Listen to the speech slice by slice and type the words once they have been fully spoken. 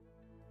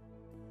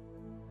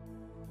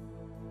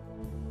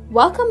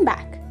Welcome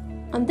back.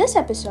 On this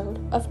episode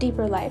of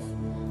Deeper Life,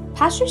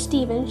 Pastor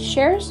Stephen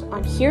shares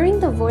on hearing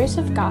the voice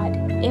of God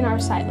in our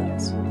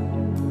silence.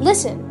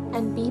 Listen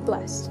and be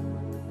blessed.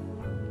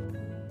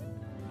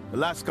 The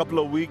last couple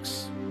of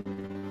weeks,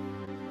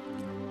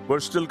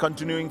 we're still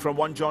continuing from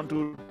 1 John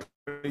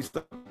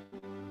 2:27.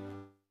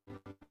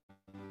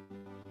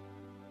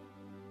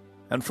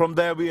 And from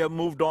there, we have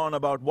moved on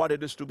about what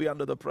it is to be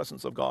under the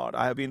presence of God.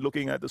 I have been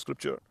looking at the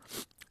scripture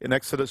in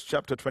Exodus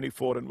chapter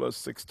 24 and verse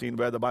 16,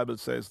 where the Bible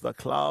says, the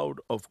cloud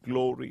of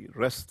glory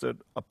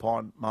rested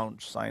upon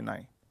Mount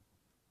Sinai.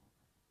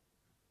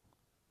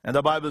 And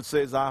the Bible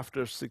says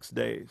after 6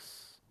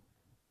 days,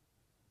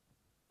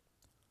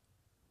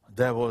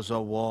 there was a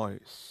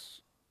voice.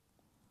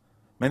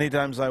 Many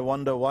times I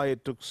wonder why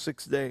it took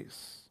 6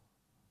 days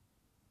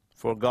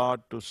for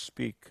God to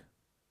speak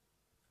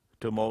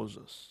to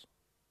Moses.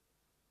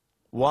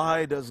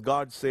 Why does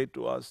God say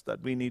to us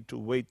that we need to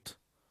wait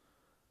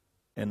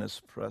in His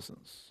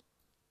presence?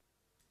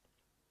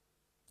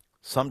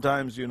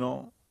 Sometimes,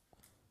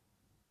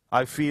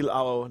 I feel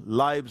our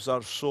lives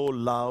are so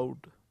loud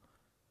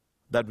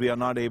that we are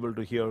not able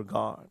to hear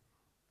God.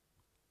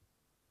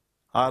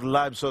 Our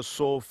lives are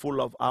so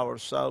full of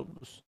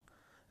ourselves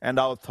and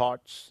our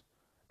thoughts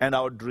and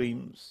our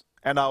dreams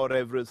and our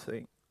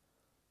everything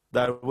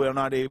that we are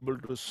not able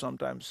to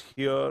sometimes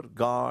hear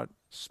God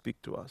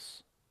speak to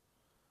us.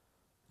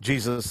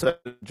 Jesus said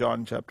in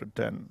John chapter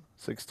 10,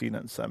 16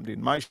 and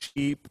 17,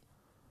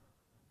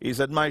 He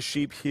said, my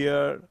sheep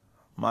hear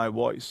my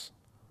voice.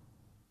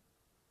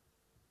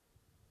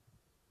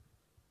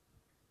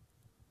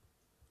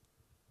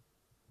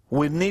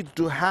 We need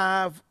to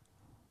have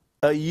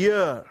a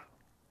ear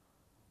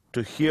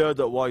to hear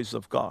the voice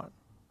of God.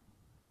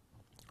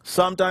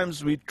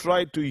 Sometimes we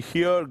try to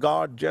hear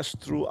God just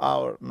through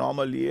our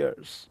normal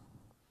ears.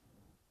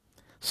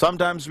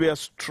 Sometimes we are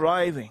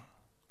striving.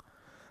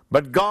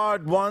 But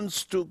God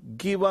wants to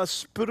give us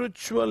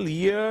spiritual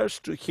ears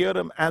to hear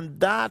Him, and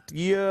that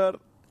ear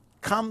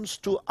comes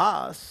to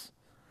us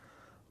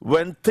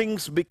when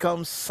things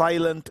become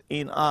silent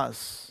in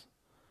us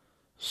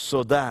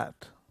so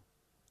that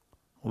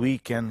we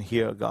can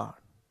hear God.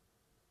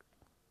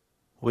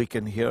 We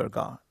can hear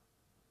God.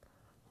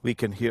 We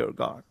can hear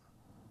God.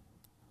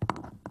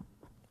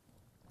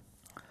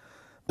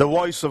 The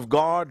voice of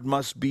God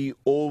must be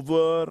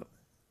over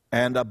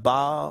and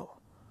above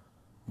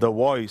the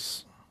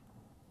voice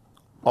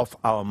of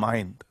our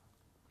mind.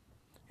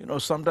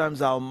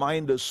 Sometimes our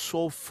mind is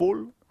so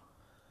full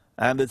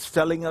and it's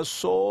telling us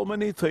so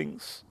many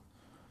things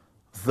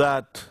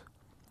that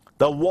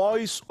the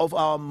voice of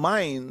our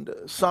mind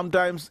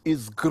sometimes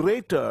is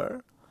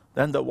greater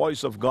than the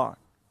voice of God.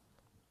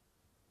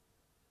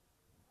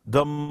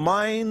 The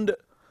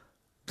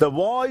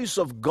voice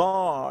of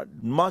God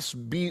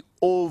must be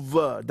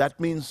over. That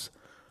means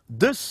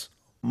this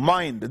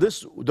mind,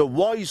 the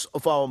voice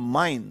of our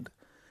mind,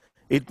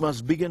 it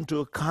must begin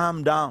to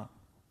calm down.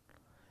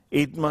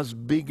 It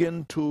must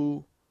begin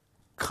to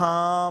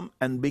calm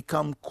and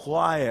become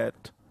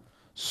quiet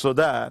so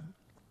that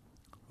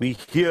we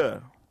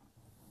hear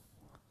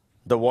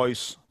the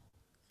voice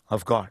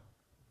of God.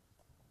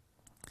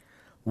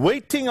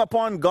 Waiting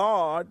upon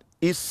God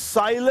is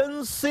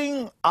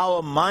silencing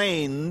our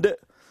mind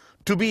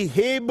to be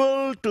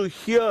able to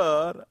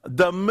hear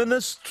the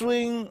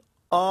ministering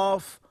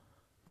of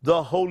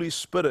the Holy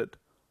Spirit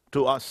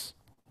to us.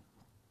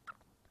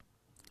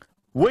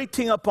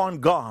 Waiting upon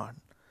God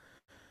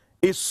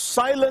is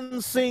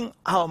silencing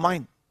our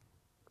mind.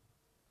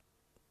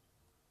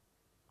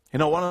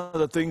 One of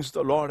the things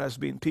the Lord has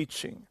been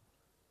teaching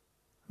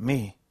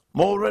me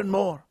more and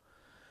more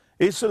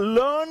is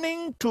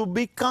learning to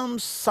become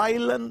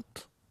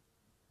silent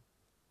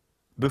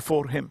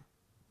before Him.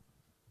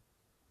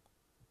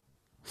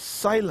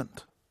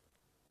 Silent.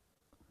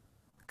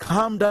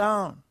 Calm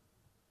down.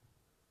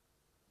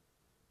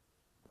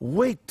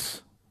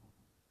 Wait.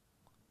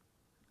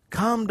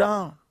 Calm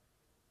down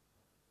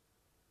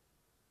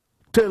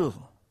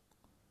till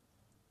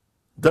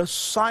the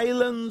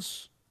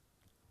silence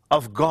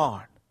of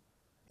God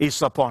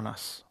is upon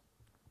us.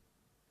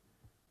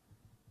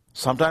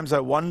 Sometimes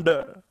I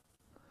wonder,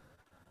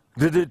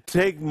 did it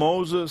take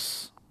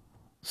Moses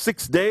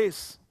 6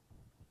 days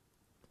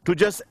to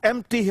just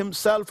empty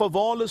himself of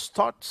all his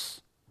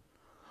thoughts,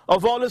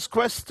 of all his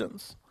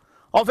questions,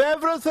 of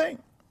everything?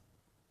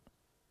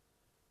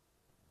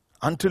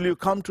 Until you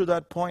come to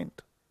that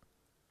point.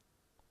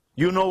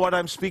 You know what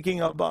I'm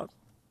speaking about.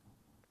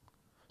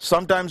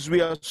 Sometimes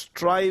we are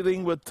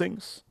striving with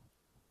things.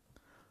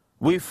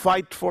 We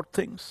fight for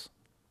things.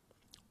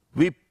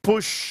 We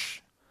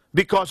push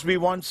because we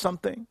want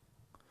something.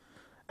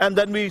 And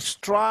then we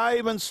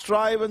strive and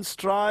strive and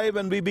strive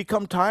and we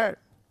become tired.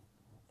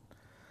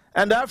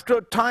 And after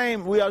a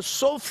time, we are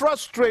so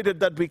frustrated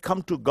that we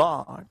come to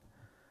God.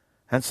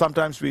 And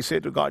sometimes we say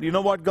to God, you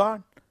know what,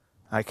 God?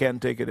 I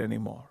can't take it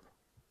anymore.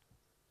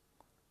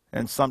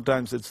 And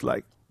sometimes it's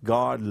like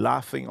God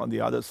laughing on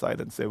the other side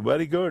and say,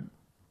 very good.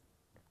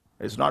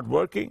 It's not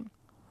working.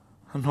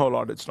 No,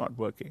 Lord, it's not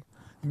working.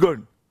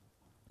 Good.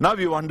 Now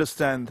you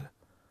understand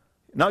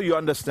Now you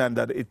understand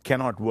that it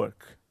cannot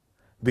work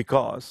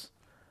because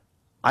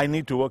I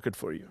need to work it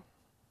for you.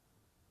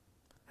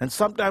 And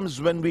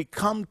sometimes when we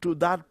come to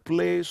that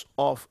place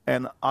of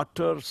an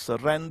utter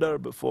surrender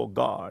before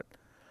God,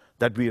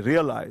 that we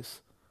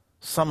realize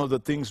some of the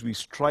things we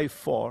strive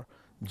for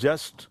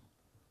just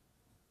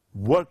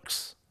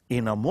works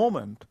in a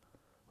moment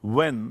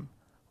when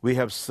we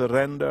have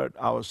surrendered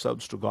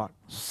ourselves to God.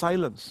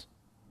 Silence.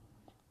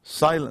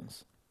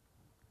 Silence.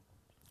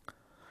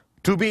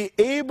 To be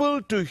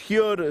able to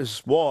hear His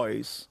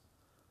voice,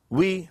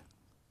 we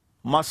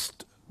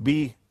must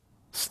be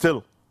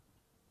still.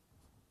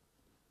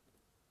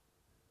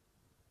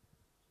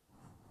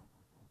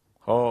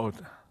 Oh,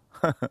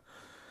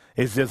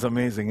 it's just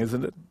amazing,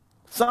 isn't it?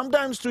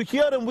 Sometimes to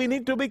hear Him, we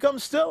need to become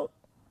still.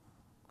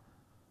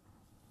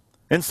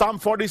 In Psalm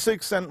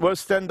 46 and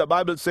verse 10, the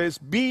Bible says,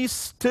 "Be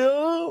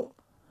still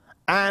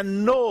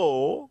and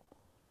know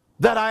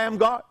that I am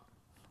God."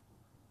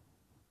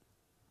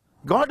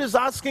 God is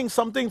asking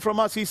something from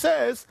us. He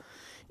says,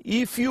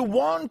 if you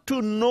want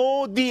to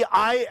know the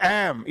I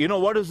am, you know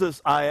what is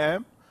this I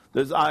am?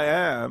 This I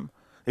am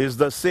is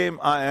the same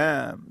I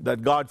am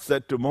that God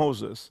said to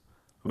Moses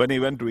when he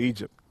went to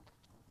Egypt.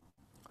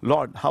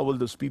 Lord, how will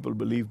this people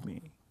believe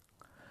me?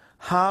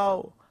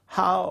 How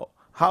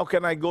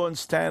can I go and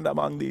stand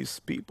among these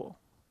people?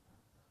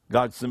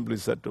 God simply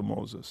said to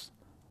Moses,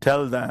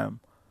 tell them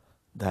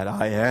that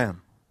I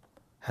am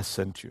has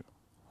sent you.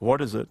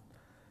 What is it?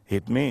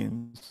 It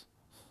means,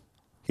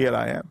 here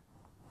I am,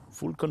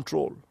 full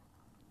control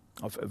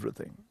of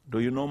everything. Do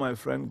you know, my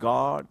friend,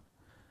 God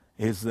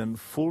is in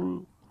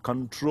full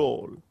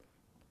control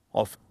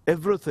of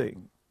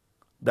everything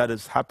that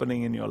is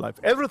happening in your life.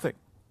 Everything.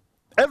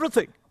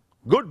 Everything.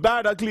 Good,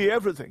 bad, ugly,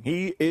 everything.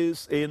 He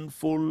is in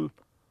full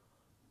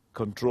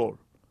control.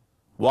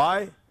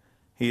 Why?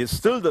 He is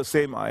still the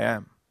same I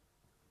am.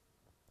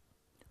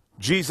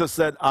 Jesus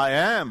said, I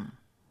am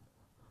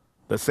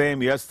the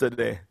same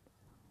yesterday,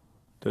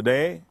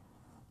 today,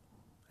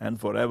 and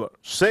forever.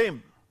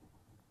 Same.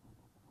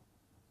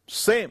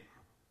 Same.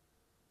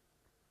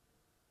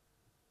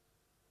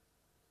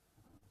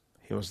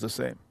 He was the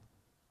same.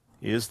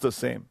 He is the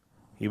same.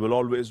 He will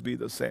always be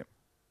the same.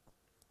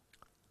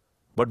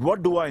 But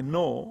what do I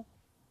know?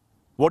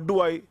 What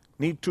do I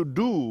need to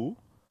do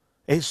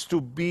is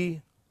to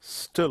be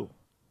still.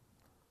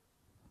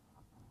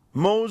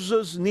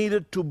 Moses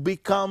needed to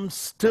become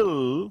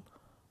still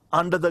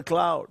under the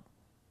cloud.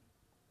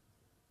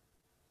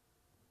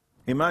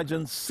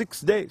 Imagine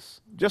 6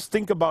 days. Just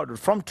think about it.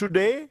 From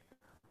today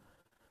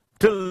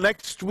till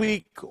next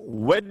week,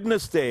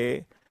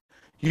 Wednesday,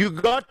 you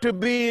got to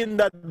be in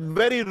that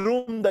very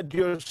room that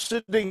you're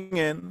sitting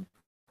in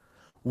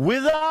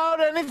without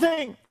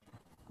anything.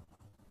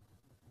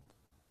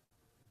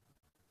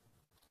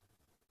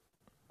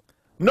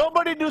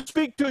 Nobody to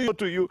speak to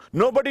you,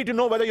 nobody to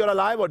know whether you're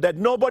alive or dead,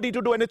 nobody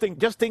to do anything.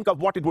 Just think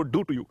of what it would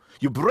do to you.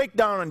 You break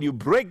down and you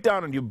break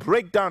down and you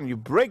break down and you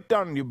break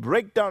down and you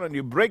break down and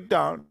you break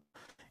down.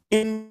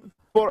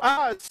 For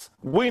us,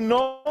 we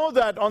know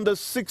that on the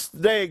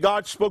 6th day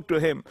God spoke to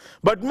him.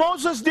 But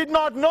Moses did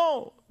not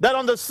know that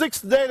on the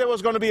 6th day there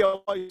was going to be a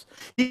voice.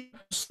 He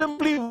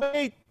simply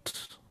waited.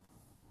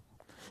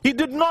 He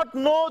did not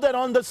know that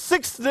on the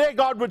 6th day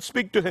God would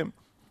speak to him.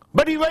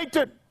 But he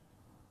waited.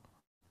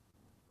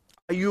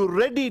 Are you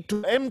ready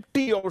to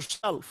empty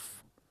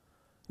yourself,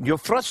 your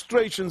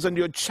frustrations and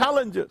your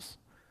challenges,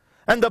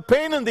 and the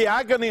pain and the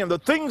agony and the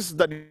things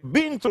that you've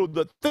been through,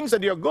 the things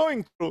that you're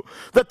going through,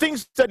 the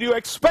things that you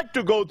expect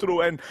to go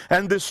through, and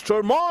this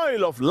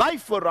turmoil of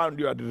life around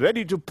you, are you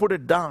ready to put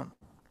it down?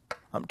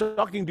 I'm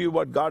talking to you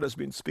what God has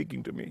been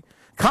speaking to me.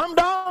 Calm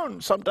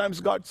down, sometimes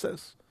God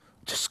says.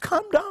 Just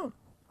calm down.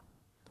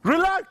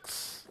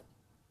 Relax.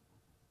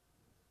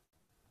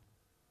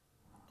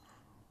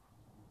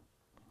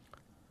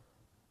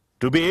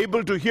 To be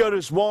able to hear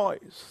his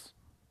voice,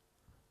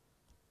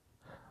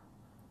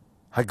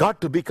 I got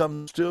to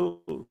become still.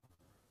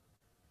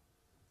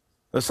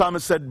 The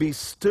psalmist said, be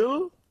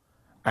still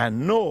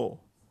and know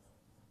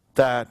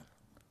that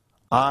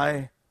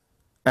I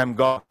am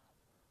God.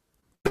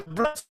 The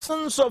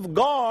presence of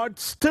God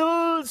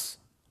stills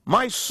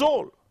my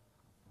soul.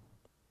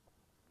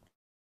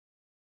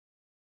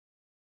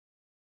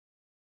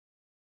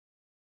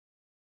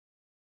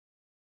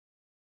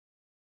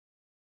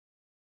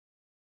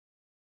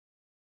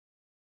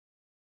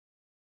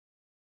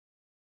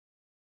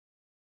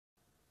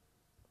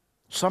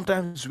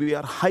 Sometimes we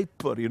are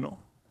hyper,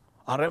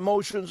 Our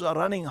emotions are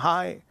running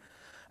high.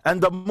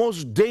 And the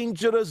most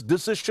dangerous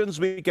decisions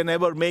we can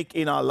ever make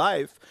in our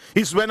life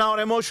is when our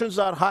emotions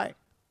are high.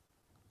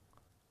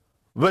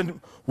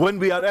 When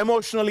we are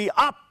emotionally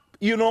up,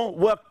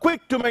 we're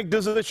quick to make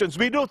decisions.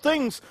 We do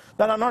things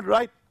that are not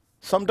right.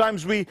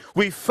 Sometimes we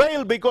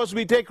fail because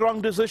we take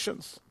wrong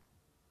decisions.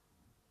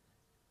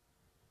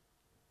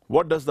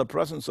 What does the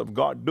presence of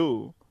God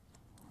do?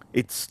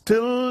 It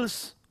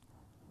stills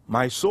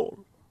my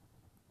soul.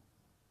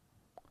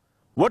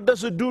 What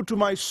does it do to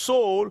my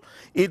soul?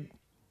 It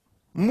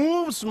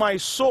moves my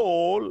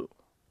soul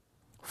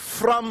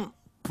from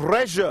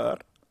pressure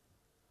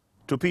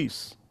to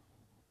peace.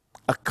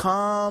 A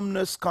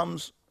calmness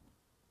comes.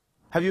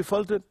 Have you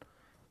felt it?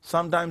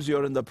 Sometimes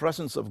you're in the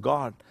presence of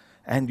God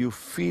and you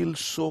feel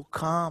so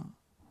calm.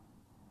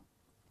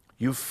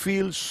 You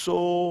feel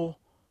so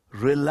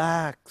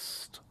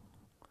relaxed.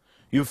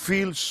 You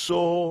feel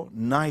so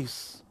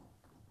nice.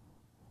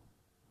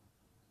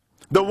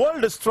 The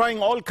world is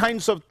trying all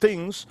kinds of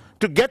things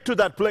to get to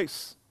that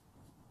place.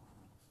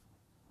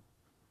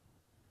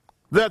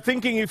 They're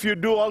thinking if you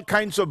do all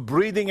kinds of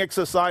breathing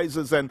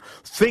exercises and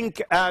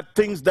think at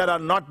things that are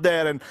not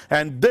there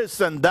and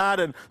this and that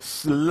and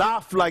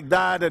laugh like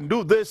that and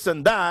do this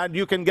and that,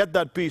 you can get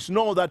that peace.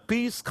 No, that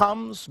peace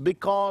comes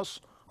because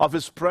of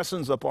His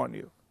presence upon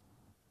you.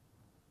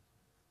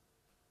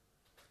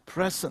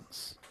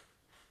 Presence.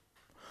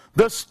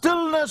 The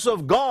stillness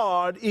of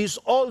God is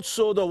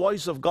also the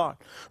voice of God.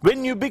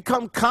 When you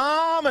become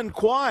calm and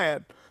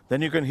quiet,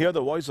 then you can hear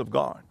the voice of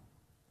God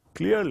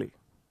clearly.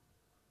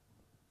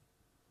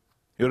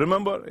 You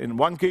remember in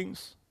 1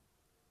 Kings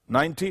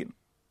 19,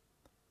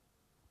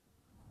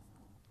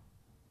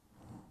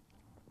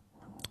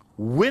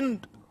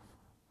 wind,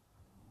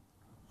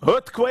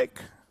 earthquake,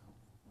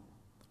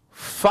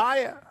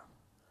 fire,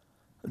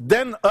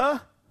 then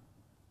a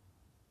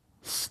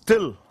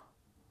still,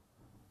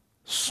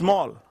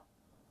 small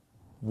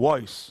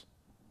voice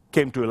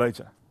came to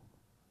Elijah.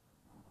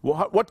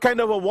 What kind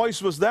of a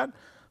voice was that?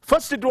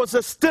 First it was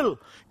a still.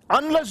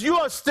 Unless you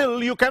are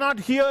still, you cannot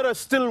hear a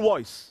still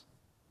voice.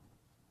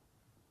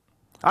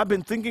 I've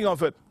been thinking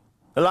of it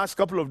the last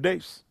couple of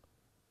days.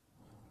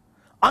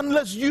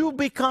 Unless you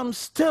become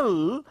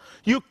still,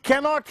 you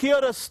cannot hear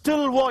a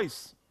still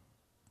voice.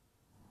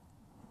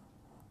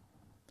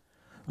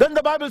 Then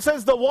the Bible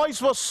says the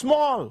voice was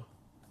small.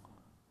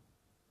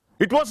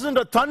 It wasn't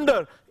a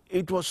thunder,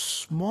 it was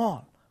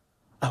small.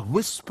 A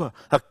whisper,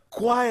 a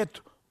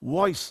quiet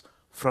voice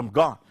from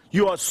God.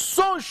 You are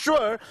so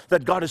sure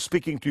that God is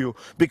speaking to you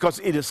because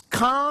it is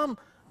calm,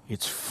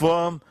 it's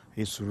firm,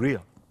 it's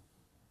real.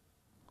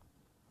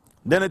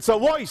 Then it's a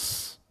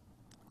voice.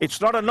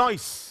 It's not a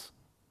noise.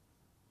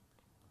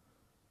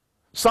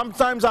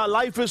 Sometimes our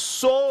life is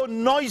so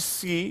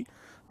noisy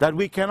that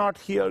we cannot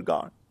hear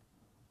God.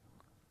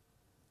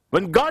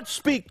 When God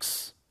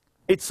speaks,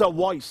 it's a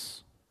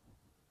voice.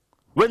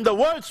 When the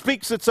word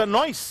speaks, it's a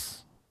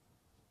noise.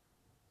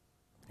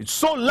 It's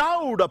so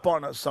loud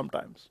upon us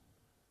sometimes.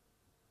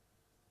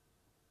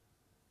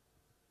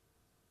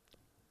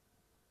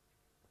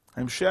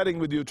 I'm sharing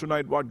with you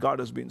tonight what God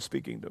has been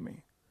speaking to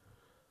me.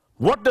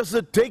 What does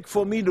it take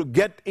for me to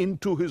get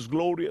into His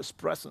glorious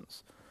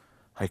presence?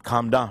 I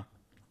calm down.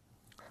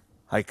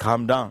 I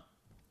calm down.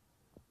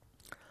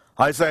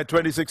 Isaiah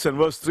 26 and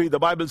verse 3, the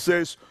Bible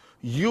says,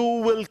 you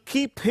will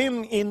keep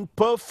him in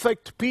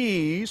perfect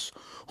peace,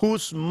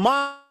 whose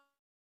mind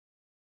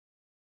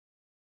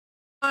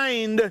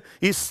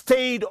is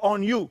stayed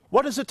on you.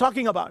 What is it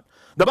talking about?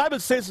 The Bible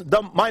says,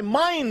 my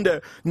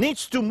mind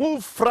needs to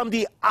move from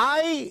the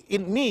I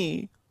in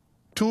me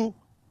to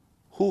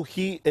who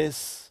He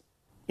is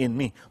in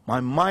me.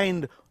 My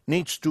mind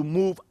needs to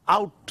move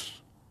out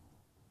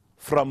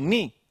from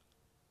me.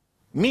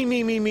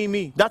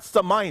 Me. That's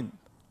the mind.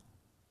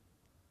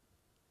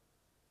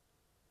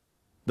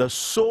 The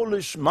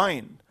soulish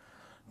mind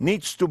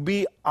needs to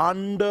be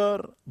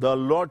under the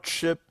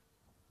lordship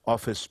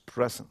of His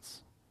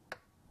presence.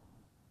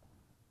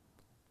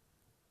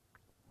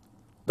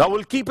 Thou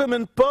will keep him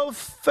in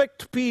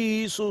perfect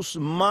peace whose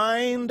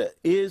mind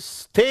is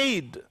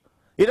stayed.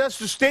 It has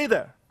to stay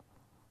there.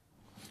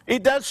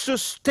 It has to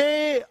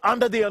stay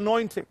under the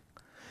anointing.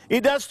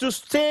 It has to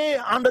stay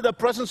under the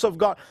presence of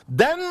God.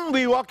 Then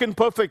we walk in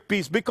perfect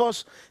peace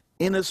because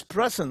in His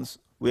presence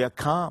we are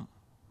calm,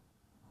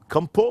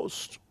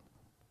 composed,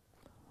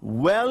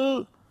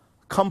 well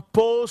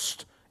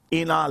composed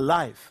in our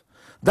life.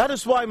 That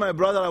is why, my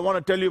brother, I want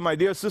to tell you, my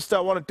dear sister,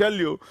 I want to tell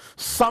you,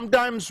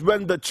 sometimes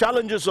when the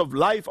challenges of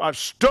life are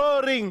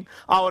stirring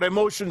our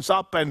emotions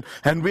up and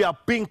we are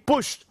being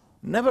pushed,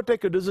 never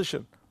take a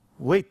decision.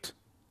 Wait.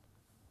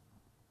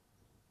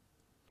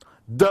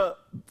 The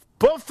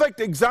perfect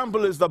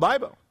example is the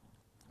Bible.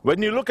 When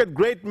you look at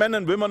great men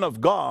and women of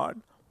God,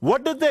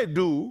 what did they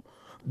do?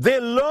 They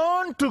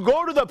learned to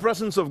go to the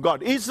presence of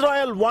God.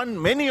 Israel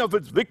won many of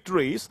its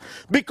victories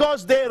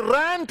because they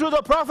ran to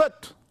the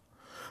prophet.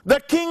 The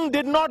king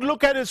did not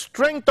look at his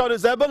strength or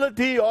his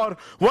ability or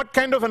what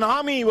kind of an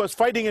army he was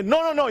fighting in.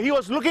 No. He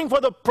was looking for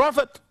the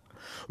prophet.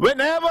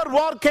 Whenever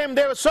war came,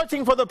 they were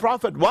searching for the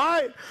prophet.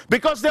 Why?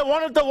 Because they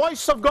wanted the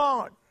voice of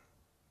God.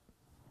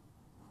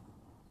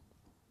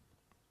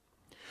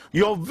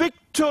 Your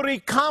victory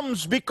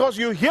comes because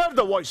you hear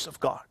the voice of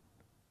God.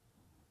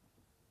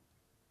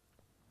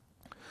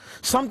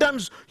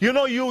 Sometimes,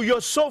 you're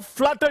so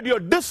fluttered, you're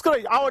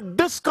discouraged. Our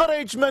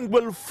discouragement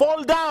will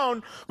fall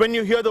down when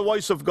you hear the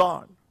voice of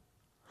God.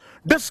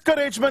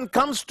 Discouragement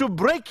comes to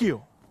break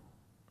you.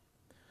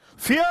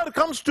 Fear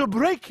comes to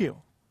break you.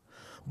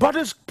 But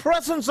His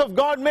presence of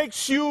God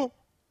makes you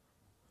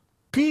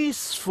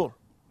peaceful.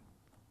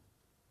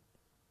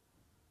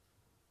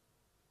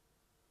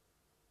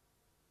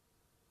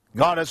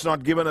 God has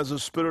not given us a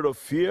spirit of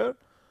fear,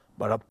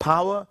 but of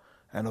power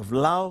and of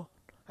love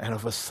and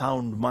of a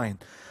sound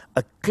mind.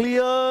 A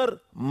clear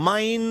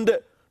mind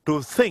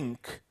to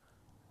think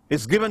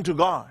is given to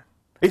God.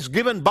 It's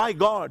given by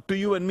God to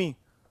you and me.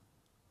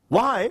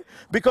 Why?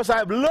 Because I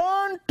have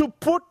learned to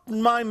put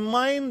my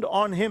mind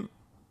on Him.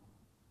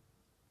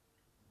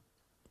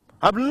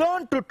 I've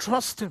learned to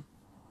trust Him.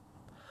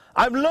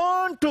 I've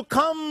learned to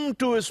come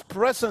to His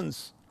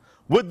presence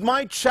with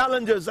my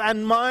challenges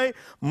and my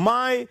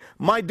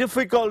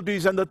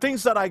difficulties and the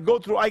things that I go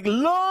through. I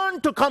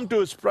learned to come to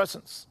His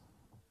presence.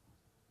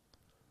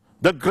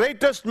 The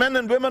greatest men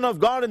and women of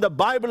God in the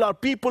Bible are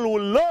people who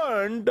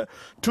learned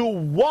to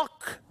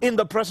walk in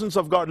the presence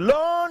of God,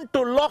 learned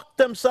to lock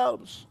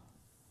themselves.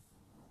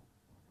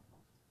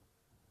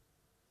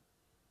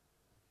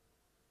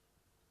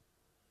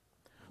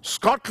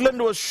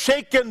 Scotland was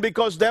shaken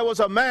because there was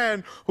a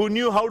man who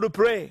knew how to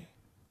pray.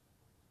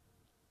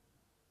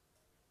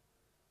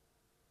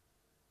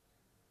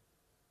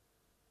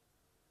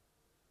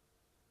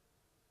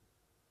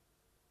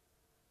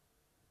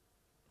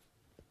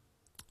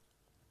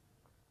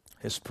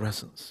 His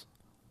presence.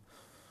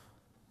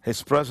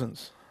 His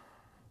presence.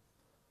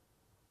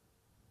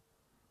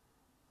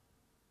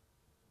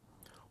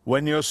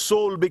 When your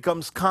soul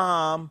becomes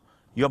calm,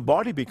 your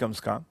body becomes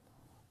calm.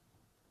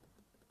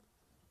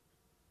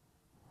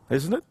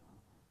 Isn't it?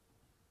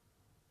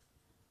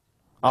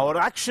 Our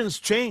actions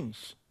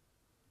change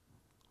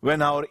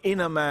when our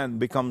inner man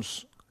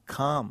becomes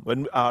calm.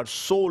 When our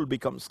soul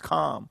becomes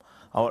calm,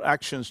 our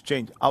actions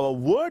change. Our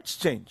words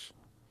change.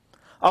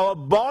 Our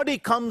body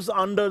comes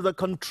under the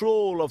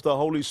control of the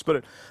Holy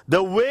Spirit.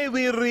 The way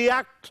we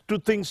react to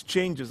things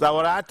changes.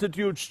 Our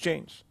attitudes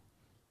change.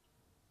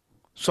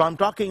 So I'm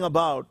talking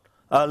about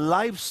a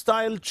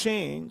lifestyle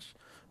change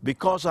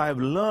because I have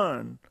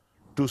learned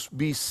to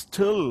be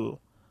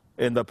still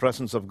in the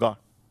presence of God.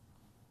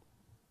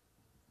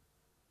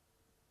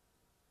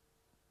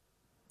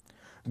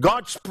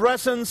 God's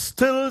presence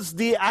stills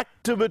the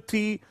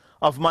activity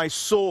of my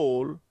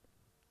soul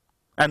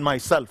and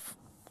myself.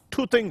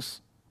 Two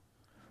things.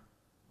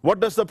 What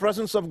does the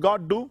presence of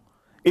God do?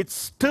 It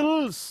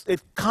stills,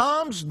 it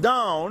calms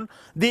down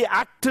the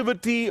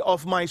activity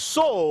of my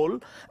soul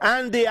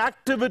and the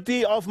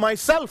activity of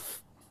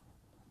myself.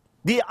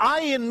 The I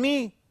in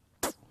me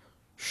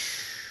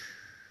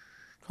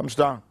comes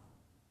down.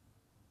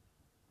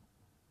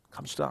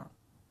 Comes down.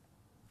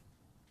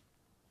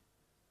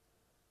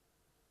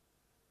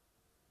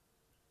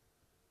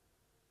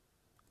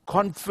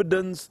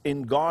 Confidence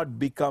in God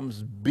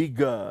becomes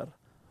bigger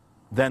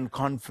than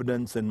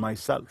confidence in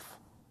myself.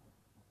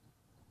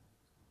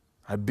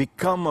 I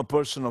become a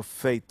person of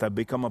faith. I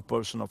become a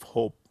person of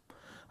hope.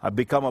 I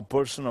become a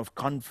person of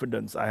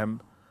confidence. I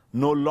am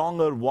no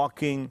longer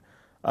walking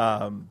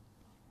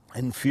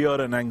in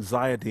fear and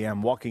anxiety.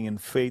 I'm walking in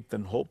faith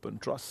and hope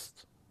and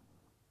trust.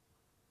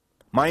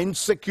 My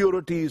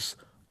insecurities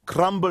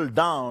crumble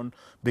down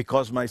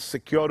because my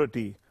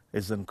security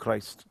is in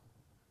Christ.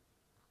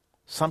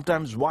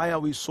 Sometimes why are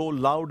we so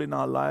loud in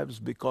our lives?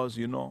 Because,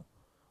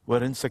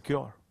 we're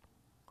insecure.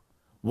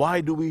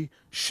 Why do we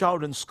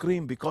shout and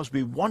scream? Because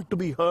we want to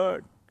be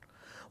heard.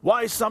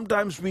 Why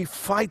sometimes we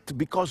fight?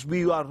 Because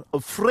we are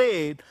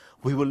afraid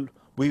we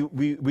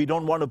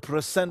don't want to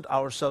present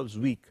ourselves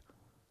weak.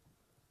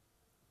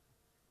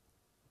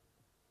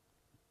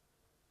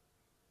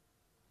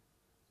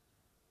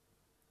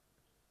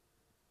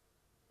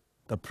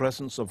 The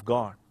presence of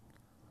God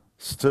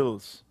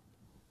stills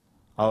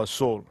our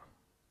soul.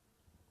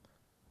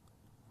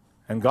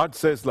 And God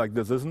says like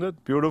this, isn't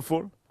it?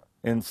 Beautiful.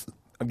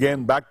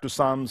 Again, back to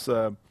Psalms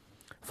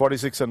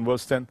 46 and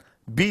verse 10.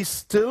 Be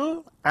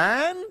still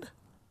and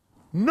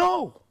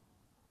know.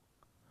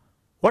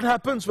 What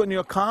happens when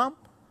you're calm?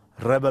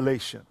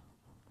 Revelation.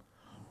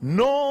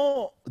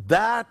 Know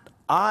that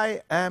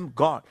I am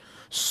God.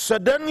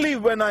 Suddenly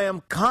when I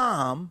am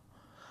calm,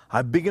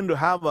 I begin to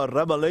have a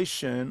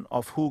revelation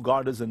of who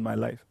God is in my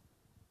life.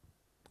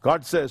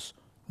 God says,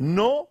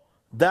 know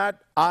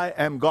that I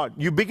am God.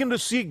 You begin to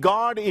see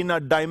God in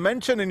a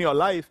dimension in your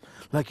life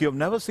like you have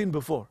never seen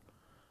before.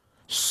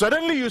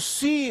 Suddenly you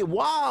see,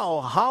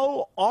 wow,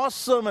 how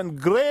awesome and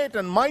great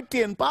and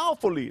mighty and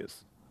powerful He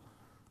is.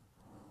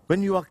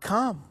 When you are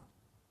calm.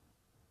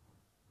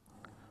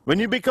 When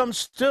you become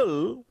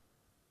still,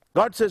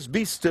 God says,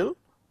 be still,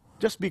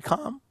 just be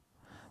calm,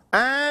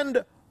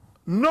 and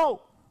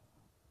know.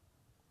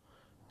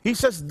 He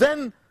says,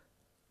 then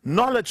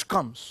knowledge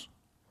comes,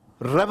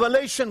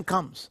 revelation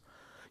comes.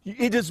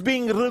 It is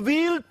being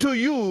revealed to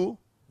you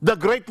the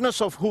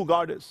greatness of who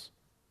God is.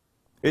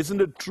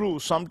 Isn't it true?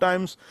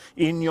 Sometimes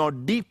in your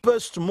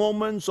deepest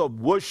moments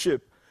of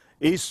worship,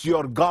 is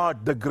your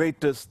God the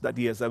greatest that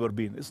He has ever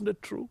been? Isn't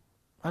it true,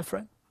 my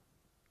friend?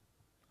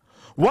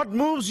 What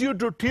moves you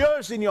to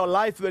tears in your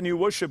life when you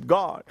worship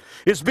God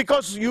is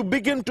because you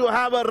begin to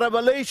have a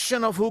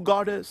revelation of who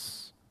God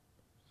is.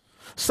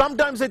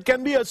 Sometimes it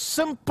can be a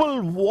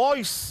simple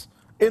voice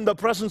in the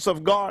presence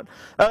of God.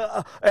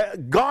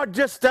 God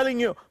just telling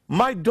you,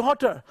 my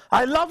daughter,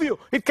 I love you.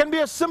 It can be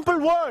a simple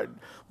word.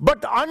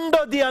 But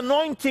under the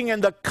anointing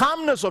and the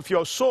calmness of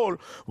your soul,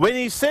 when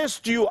he says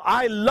to you,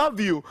 I love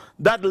you,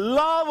 that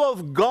love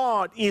of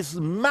God is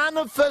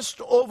manifest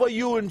over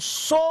you in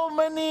so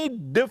many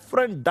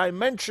different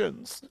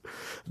dimensions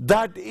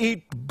that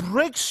it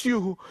breaks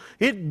you.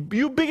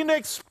 You begin to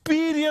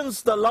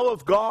experience the love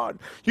of God.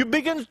 You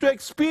begin to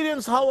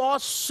experience how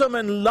awesome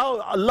and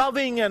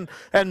loving and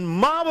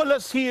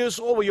marvelous he is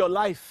over your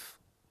life.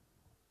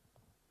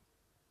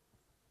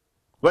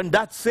 When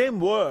that same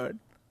word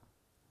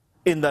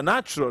in the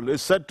natural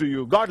is said to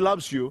you, God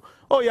loves you.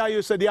 Oh yeah,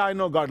 you said, yeah, I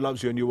know God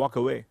loves you, and you walk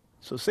away.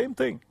 So same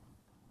thing.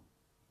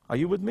 Are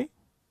you with me?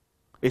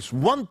 It's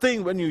one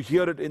thing when you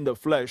hear it in the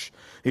flesh.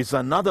 It's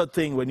another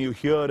thing when you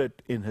hear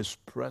it in his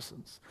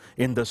presence,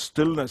 in the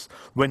stillness,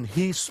 when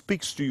he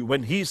speaks to you,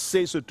 when he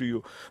says it to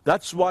you.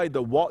 That's why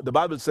the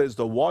Bible says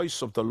the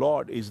voice of the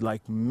Lord is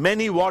like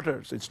many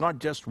waters. It's not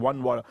just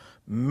one water,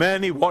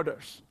 many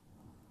waters.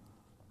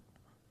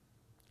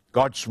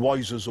 God's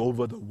voice is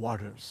over the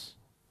waters.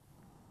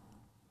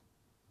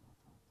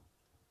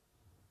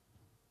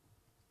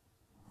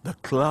 The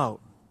cloud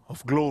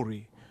of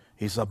glory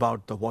is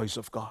about the voice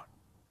of God.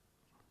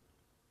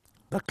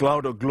 The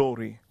cloud of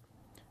glory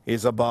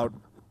is about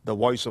the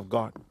voice of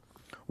God.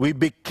 We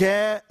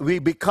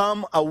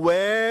become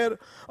aware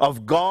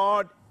of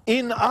God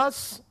in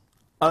us,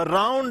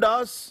 around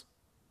us,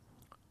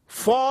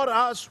 for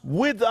us,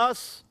 with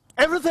us,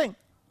 everything.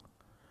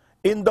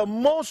 In the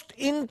most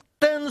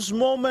intense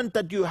moment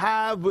that you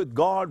have with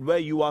God, where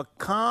you are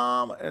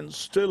calm and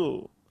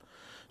still,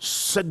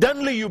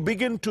 suddenly you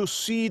begin to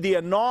see the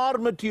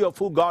enormity of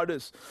who God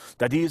is,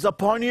 that he is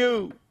upon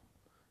you,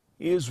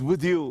 he is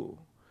with you,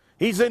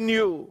 he's in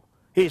you,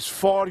 he's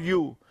for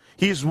you,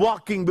 he's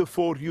walking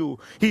before you,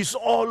 he's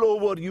all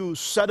over you.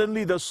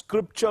 Suddenly the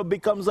scripture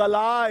becomes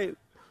alive.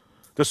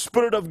 The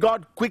Spirit of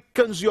God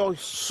quickens your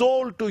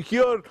soul to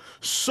hear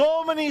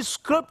so many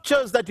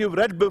scriptures that you've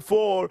read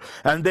before,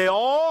 and they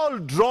all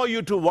draw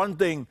you to one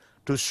thing,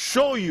 to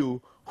show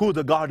you who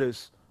the God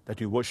is that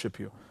you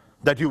worship.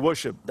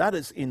 That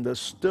is in the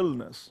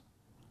stillness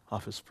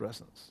of his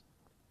presence.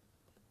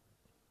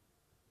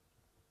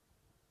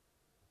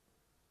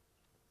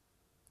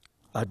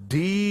 A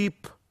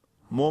deep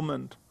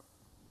moment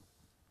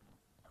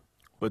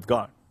with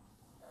God.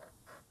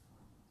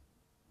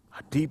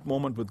 A deep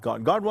moment with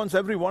God. God wants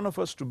every one of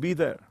us to be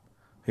there.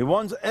 He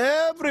wants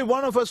every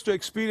one of us to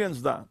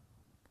experience that.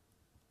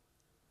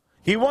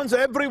 He wants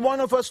every one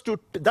of us to,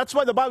 that's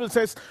why the Bible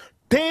says,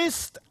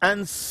 taste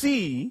and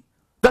see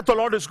that the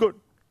Lord is good.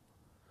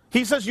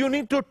 He says you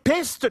need to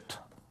taste it.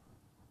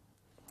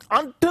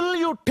 Until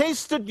you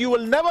taste it, you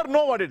will never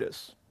know what it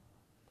is.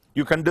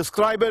 You can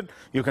describe it,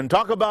 you can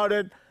talk about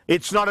it.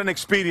 It's not an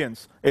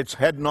experience, it's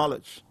head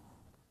knowledge.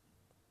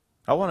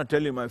 I want to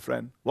tell you, my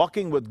friend,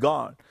 walking with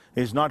God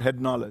is not head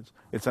knowledge,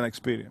 it's an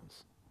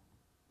experience.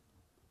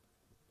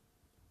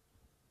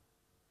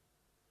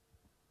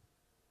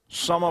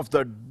 Some of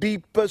the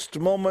deepest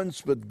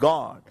moments with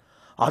God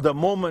are the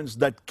moments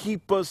that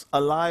keep us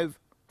alive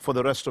for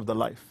the rest of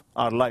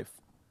our life.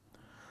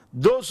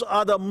 Those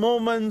are the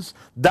moments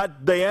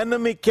that the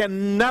enemy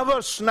can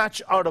never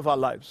snatch out of our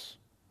lives.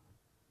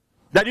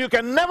 That you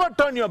can never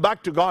turn your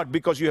back to God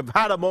because you have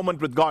had a moment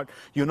with God.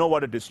 You know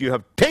what it is. You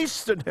have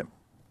tasted him.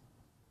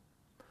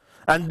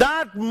 And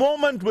that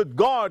moment with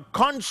God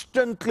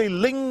constantly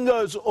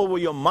lingers over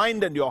your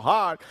mind and your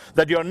heart,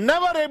 that you're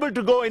never able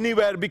to go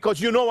anywhere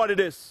because you know what it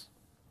is.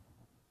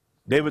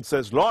 David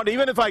says, Lord,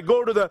 even if I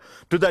go to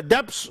the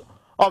depths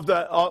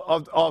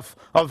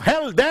of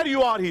hell, there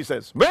you are, he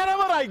says.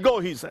 Wherever I go,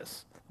 he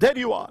says, there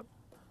you are.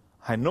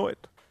 I know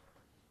it.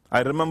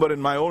 I remember in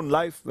my own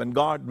life when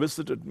God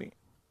visited me.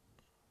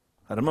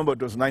 I remember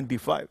it was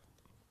 95.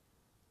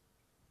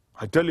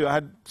 I tell you, I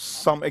had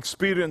some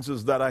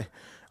experiences that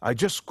I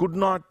just could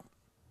not,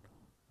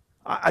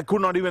 I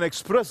could not even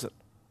express it.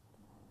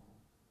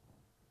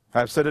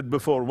 I've said it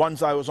before.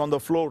 Once I was on the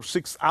floor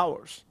 6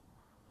 hours.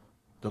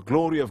 The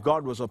glory of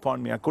God was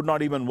upon me. I could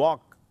not even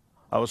walk.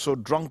 I was so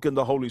drunk in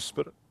the Holy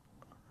Spirit.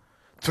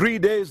 3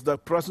 days, the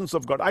presence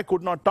of God. I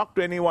could not talk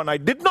to anyone. I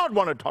did not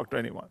want to talk to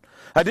anyone.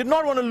 I did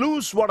not want to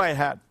lose what I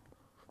had.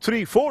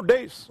 3-4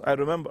 days, I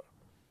remember.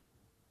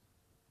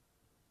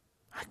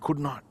 I could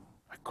not.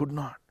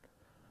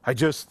 I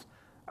just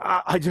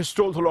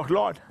told the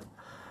Lord,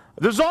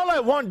 this is all I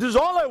want, this is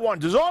all I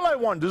want, this is all I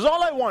want, this is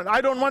all I want.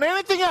 I don't want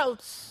anything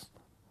else.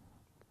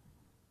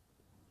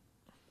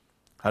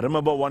 I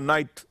remember one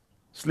night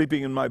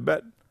sleeping in my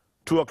bed,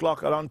 2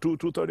 o'clock, around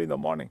 2:30 in the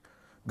morning.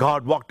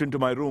 God walked into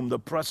my room. The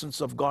presence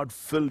of God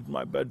filled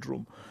my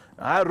bedroom.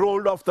 I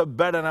rolled off the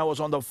bed and I was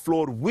on the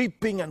floor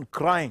weeping and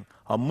crying.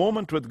 A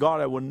moment with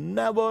God I will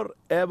never,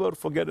 ever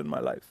forget in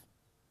my life.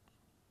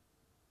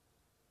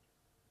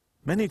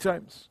 Many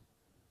times.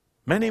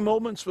 Many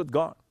moments with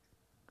God.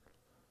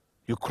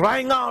 You're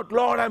crying out,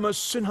 Lord, I'm a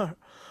sinner.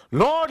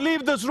 Lord,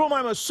 leave this room,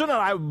 I'm a sinner.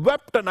 I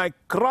wept and I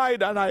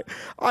cried and I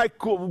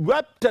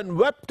wept and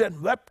wept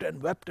and wept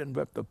and wept and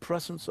wept. The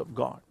presence of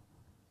God.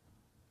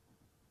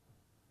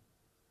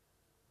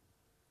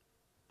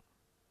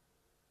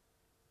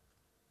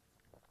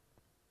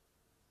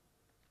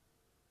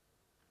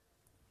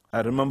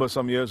 I remember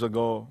some years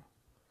ago,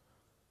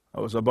 I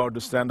was about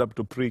to stand up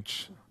to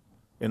preach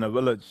in a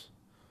village.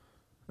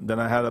 And then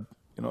I had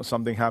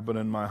something happen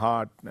in my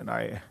heart. And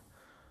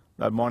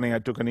that morning I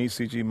took an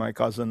ECG. My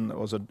cousin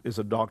is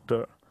a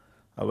doctor.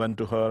 I went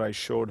to her, I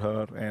showed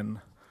her, and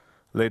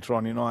later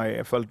on,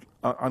 I felt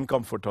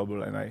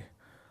uncomfortable, and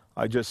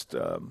I just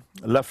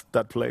left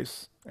that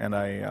place, and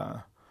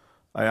I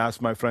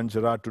asked my friend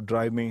Gerard to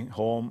drive me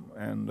home,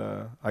 and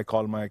I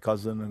called my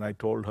cousin, and I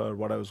told her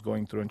what I was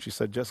going through, and she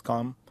said, just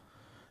come,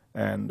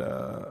 and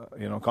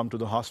come to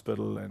the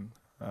hospital. And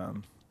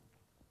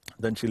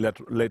then she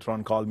later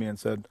on called me and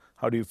said,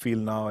 how do you feel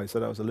now? I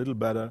said I was a little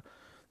better.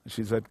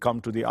 She said,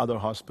 come to the other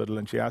hospital,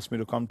 and she asked me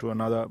to come to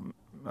another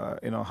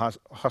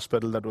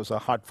hospital that was a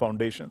heart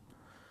foundation.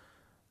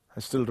 I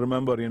still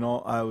remember,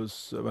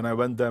 when I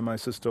went there, my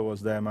sister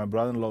was there, my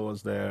brother-in-law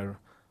was there,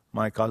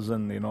 my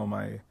cousin,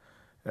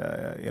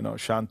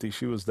 Shanti,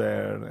 she was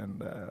there,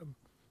 and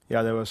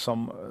there was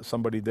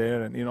somebody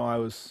there, and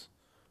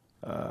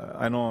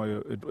I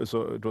know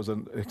it was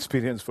an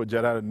experience for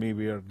Gerard and me.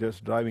 We are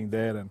just driving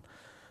there, and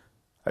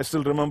I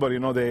still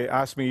remember, they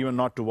asked me even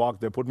not to walk.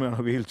 They put me on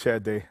a wheelchair.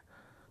 They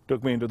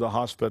took me into the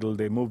hospital.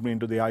 They moved me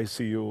into the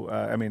ICU,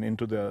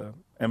 into the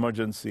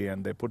emergency,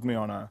 and they put me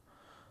on a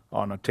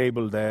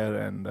table there,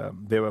 and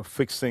they were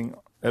fixing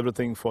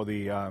everything for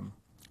the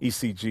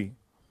ECG.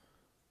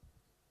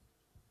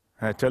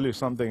 And I tell you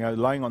something, I was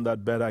lying on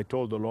that bed, I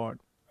told the Lord,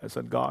 I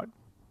said, God,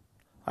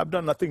 I've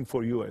done nothing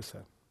for you, I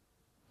said.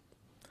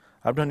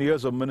 I've done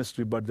years of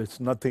ministry, but it's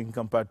nothing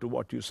compared to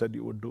what you said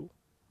you would do.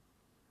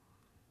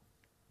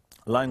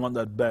 Lying on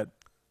that bed,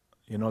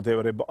 they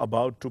were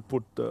about to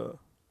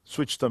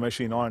switch the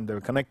machine on, they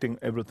were connecting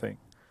everything.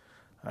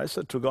 I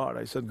said to God,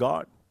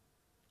 God,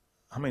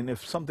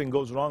 if something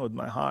goes wrong with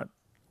my heart,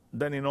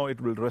 then, it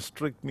will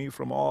restrict me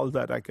from all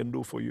that I can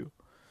do for you.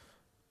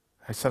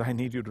 I said, I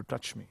need you to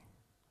touch me.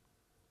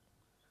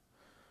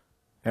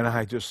 And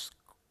I just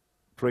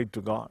prayed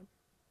to God.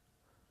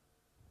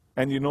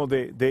 And,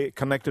 they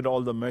connected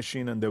all the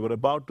machine, and they were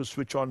about to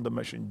switch on the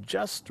machine.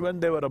 Just when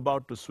they were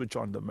about to switch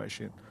on the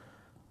machine,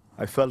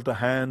 I felt a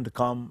hand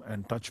come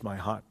and touch my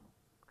heart.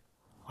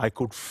 I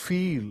could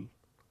feel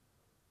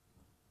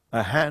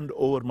a hand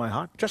over my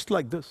heart, just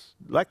like this,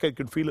 like I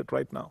could feel it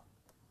right now.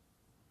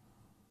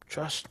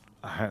 Just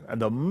a hand.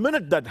 And the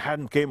minute that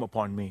hand came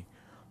upon me,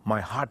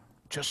 my heart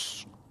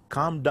just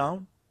calmed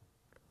down,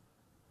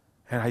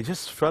 and I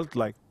just felt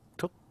like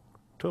tuk,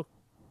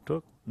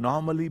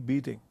 normally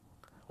beating.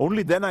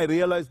 Only then I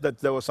realized that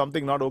there was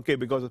something not okay,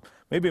 because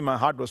maybe my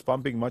heart was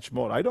pumping much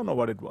more. I don't know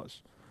what it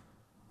was.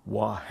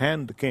 A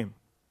hand came.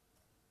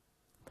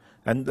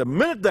 And the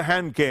minute the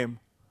hand came,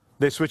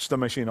 they switched the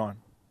machine on.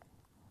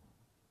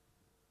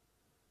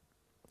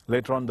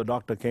 Later on, the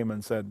doctor came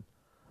and said,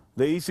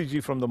 the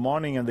ECG from the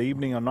morning and the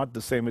evening are not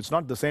the same. It's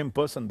not the same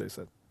person, they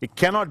said. It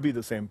cannot be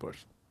the same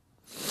person.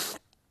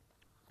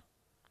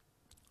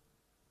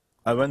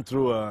 I went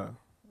through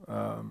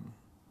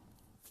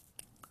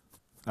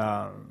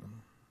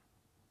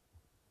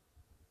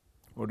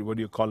what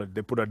do you call it?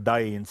 They put a dye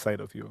inside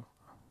of you.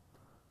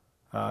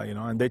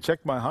 And they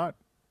checked my heart.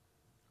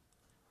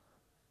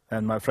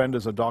 And my friend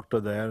is a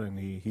doctor there, and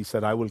he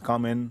said, I will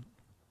come in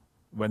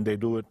when they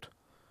do it.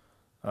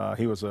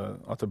 He was a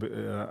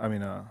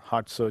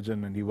heart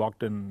surgeon, and he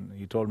walked in,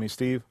 he told me,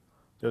 Steve,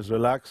 just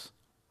relax.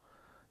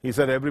 He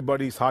said,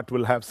 everybody's heart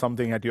will have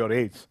something at your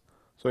age.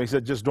 So he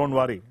said, just don't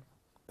worry.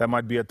 There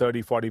might be a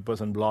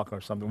 30-40% block or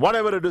something.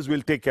 Whatever it is,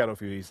 we'll take care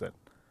of you, he said.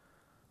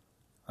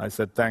 I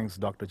said, thanks,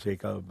 Dr.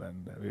 Jacob,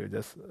 and we were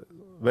just a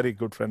very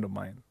good friend of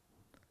mine.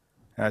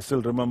 And I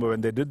still remember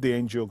when they did the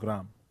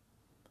angiogram,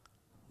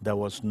 there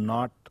was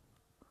not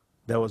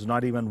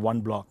even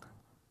one block.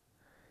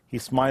 He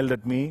smiled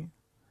at me,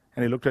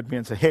 and he looked at me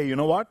and said, hey, you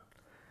know what?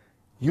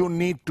 You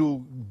need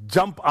to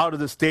jump out of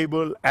this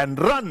table and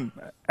run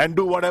and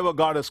do whatever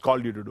God has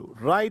called you to do.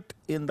 Right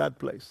in that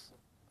place.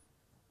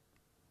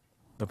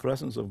 The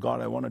presence of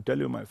God, I want to tell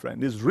you, my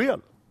friend, is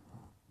real.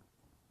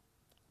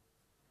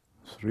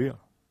 It's real.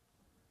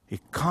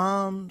 He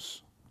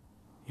calms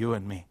you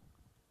and me.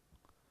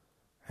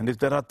 And if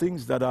there are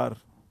things that are,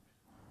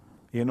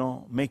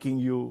 making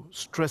you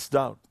stressed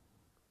out,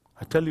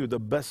 I tell you the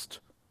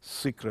best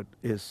secret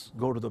is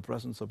go to the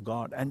presence of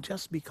God and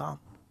just be calm.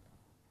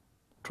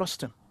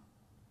 Trust Him.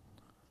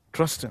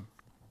 Trust Him.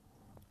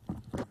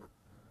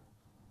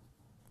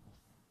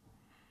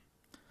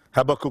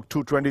 Habakkuk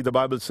 2:20, the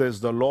Bible says,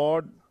 the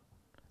Lord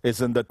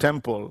is in the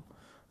temple,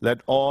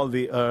 let all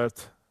the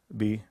earth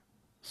be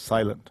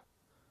silent.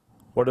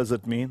 What does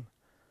it mean?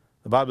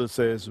 The Bible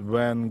says,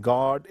 when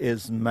God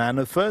is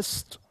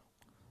manifest,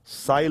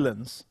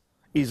 silence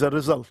is a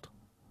result.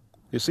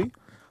 You see?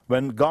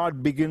 When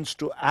God begins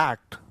to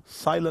act,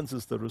 silence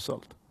is the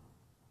result.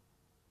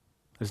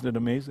 Isn't it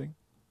amazing?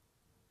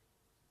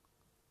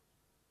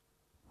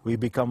 We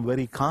become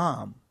very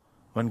calm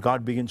when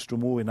God begins to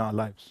move in our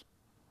lives.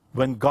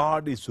 When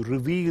God is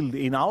revealed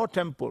in our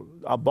temple,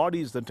 our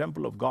body is the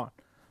temple of God,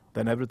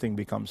 then everything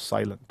becomes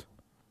silent.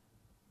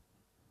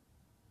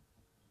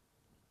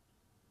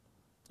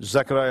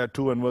 Zechariah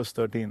 2 and verse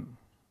 13.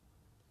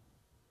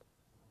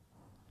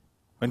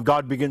 When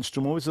God begins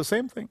to move, it's the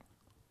same thing.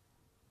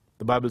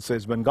 The Bible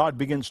says when God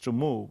begins to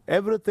move,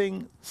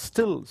 everything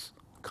stills,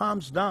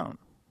 calms down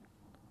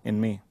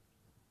in me.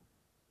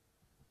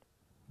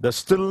 The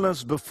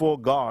stillness before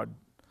God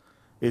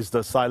is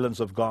the silence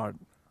of God,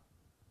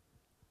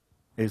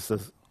 is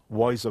the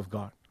voice of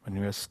God. When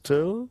we are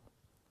still,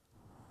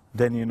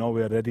 then you know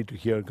we are ready to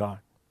hear God,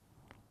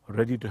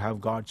 ready to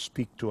have God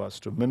speak to us,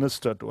 to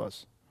minister to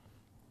us.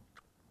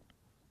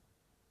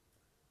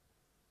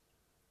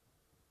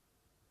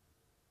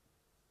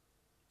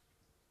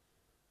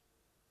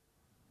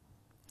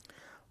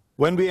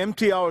 When we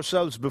empty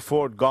ourselves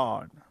before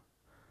God,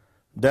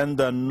 then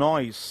the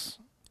noise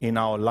in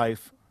our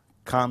life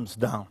calms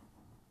down.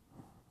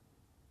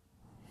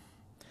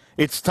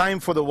 It's time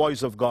for the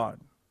voice of God.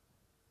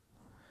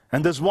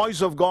 And this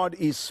voice of God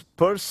is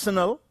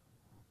personal.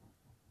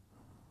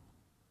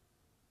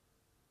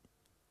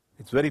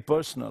 It's very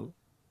personal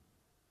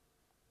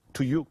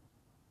to you.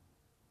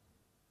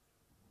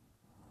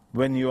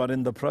 When you are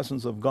in the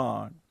presence of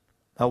God,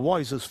 the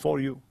voice is for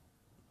you.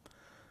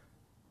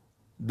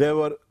 There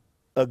were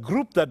a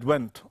group that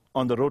went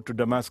on the road to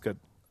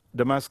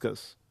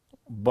Damascus,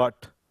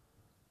 but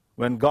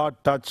when God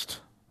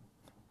touched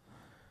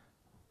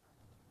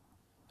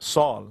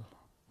Saul,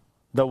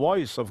 the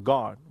voice of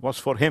God was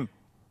for him.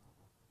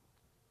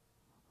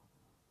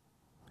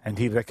 And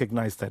he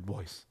recognized that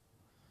voice.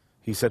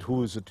 He said,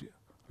 "Who is it,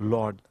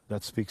 Lord,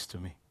 that speaks to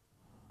me?"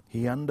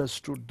 He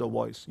understood the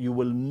voice. You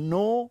will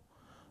know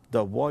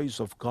the voice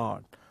of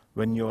God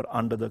when you're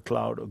under the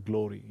cloud of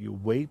glory. You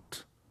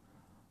wait,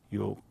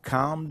 you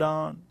calm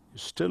down, you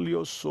still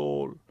your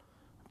soul,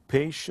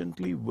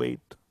 patiently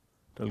wait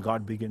till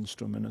God begins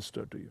to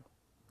minister to you.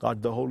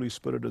 God, the Holy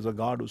Spirit, is a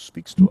God who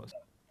speaks to us.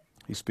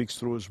 He speaks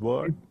through His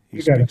Word.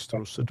 He speaks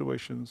through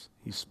situations.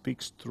 He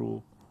speaks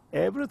through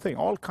everything,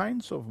 all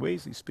kinds of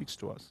ways He speaks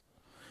to us.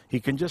 He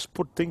can just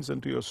put things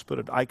into your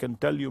spirit. I can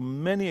tell you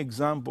many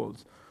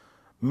examples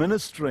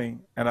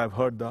ministering, and I've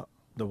heard the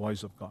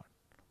voice of God.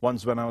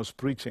 Once when I was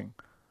preaching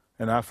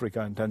in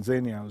Africa, in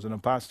Tanzania, I was in a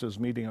pastor's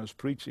meeting, I was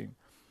preaching.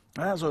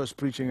 And as I was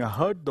preaching, I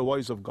heard the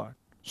voice of God.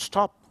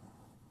 Stop.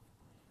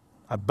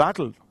 I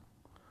battled.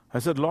 I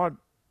said, "Lord,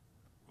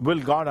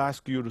 will God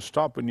ask you to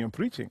stop when you're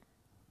preaching?"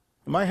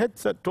 My head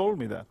told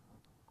me that.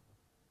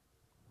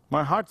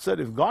 My heart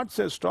said, if God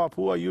says stop,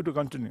 who are you to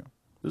continue?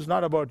 This is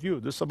not about you.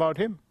 This is about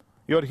Him.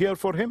 You're here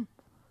for Him.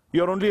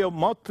 You're only a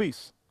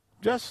mouthpiece.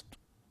 Just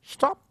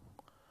stop.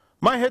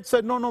 My head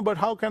said, no, but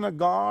how can a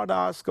God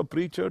ask a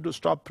preacher to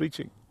stop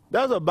preaching?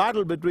 There's a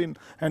battle between,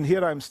 and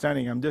here I'm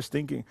standing, I'm just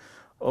thinking,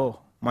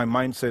 oh, my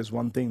mind says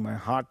one thing,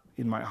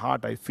 in my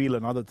heart I feel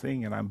another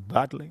thing, and I'm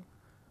battling.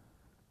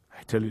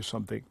 I tell you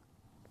something.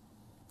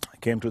 I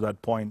came to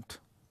that point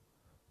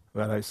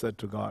where I said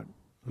to God,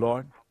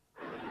 "Lord,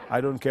 I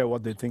don't care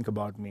what they think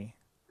about me.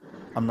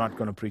 I'm not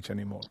going to preach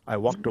anymore." I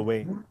walked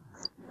away.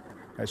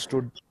 I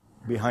stood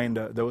behind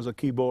there was a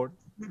keyboard.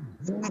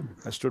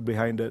 I stood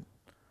behind it.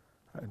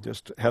 I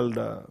just held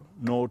a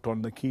note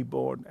on the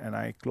keyboard, and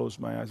I closed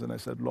my eyes and I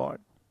said,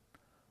 "Lord,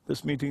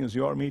 this meeting is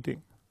your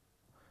meeting.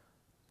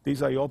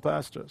 These are your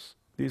pastors.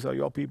 These are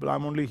your people.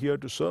 I'm only here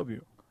to serve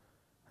you."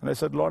 And I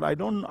said, "Lord, I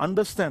don't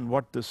understand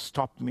what this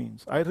stop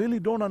means. I really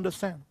don't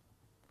understand.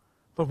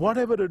 But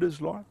whatever it is,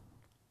 Lord,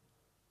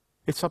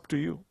 it's up to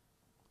you."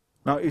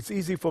 Now, it's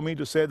easy for me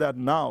to say that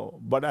now,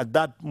 but at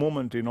that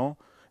moment,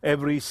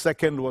 every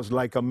second was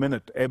like a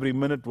minute. Every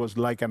minute was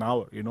like an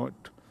hour,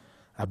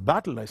 I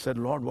battled. I said,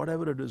 "Lord,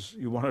 whatever it is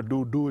you want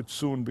to do it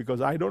soon, because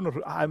I don't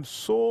know. I'm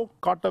so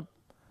caught up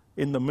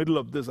in the middle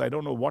of this. I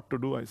don't know what to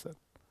do," I said.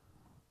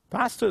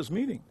 Pastor's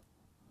meeting.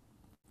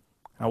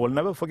 I will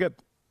never forget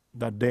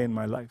that day in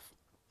my life.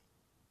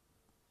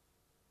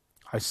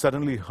 I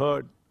suddenly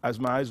heard, as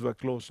my eyes were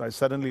closed, I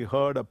suddenly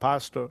heard a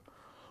pastor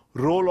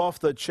roll off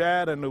the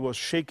chair, and it was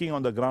shaking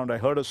on the ground. I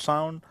heard a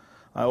sound.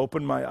 I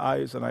opened my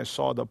eyes and I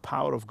saw the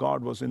power of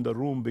God was in the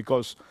room,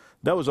 because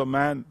there was a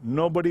man,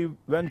 nobody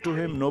went to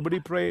him, nobody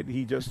prayed.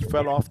 He just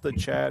fell off the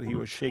chair. He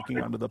was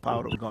shaking under the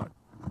power of God.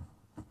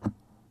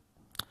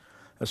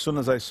 As soon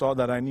as I saw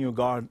that, I knew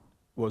God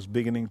was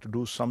beginning to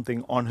do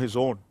something on His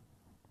own.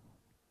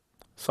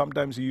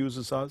 Sometimes He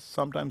uses us.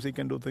 Sometimes He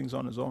can do things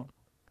on His own.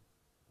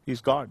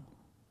 He's God.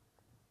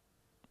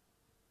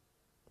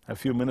 A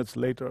few minutes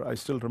later, I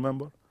still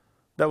remember,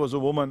 there was a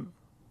woman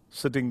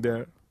sitting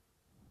there.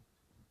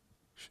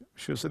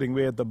 She was sitting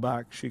way at the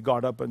back. She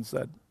got up and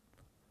said,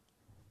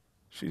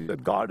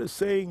 "God is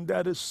saying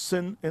there is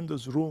sin in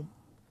this room."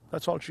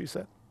 That's all she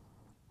said.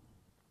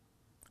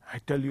 I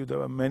tell you, there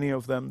were many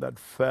of them that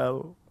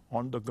fell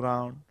on the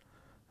ground.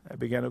 They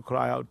began to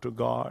cry out to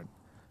God,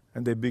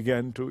 and they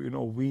began to,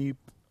 weep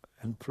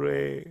and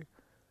pray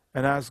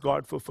and ask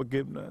God for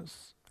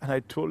forgiveness. And I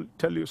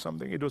tell you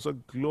something, it was a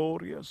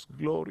glorious,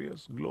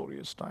 glorious,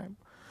 glorious time,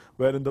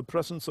 where in the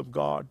presence of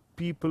God,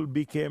 people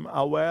became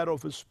aware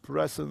of His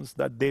presence,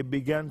 that they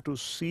began to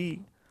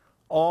see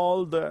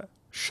all the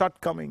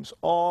shortcomings,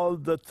 all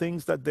the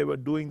things that they were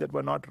doing that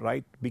were not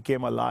right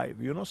became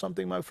alive. You know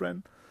something, my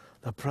friend?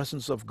 The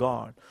presence of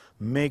God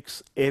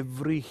makes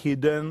every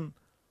hidden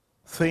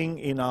thing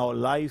in our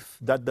life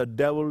that the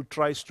devil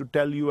tries to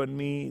tell you and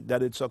me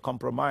that it's a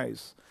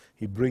compromise.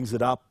 He brings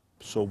it up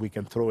so we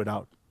can throw it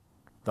out.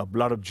 The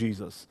blood of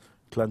Jesus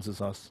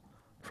cleanses us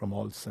from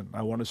all sin.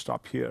 I want to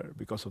stop here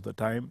because of the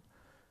time.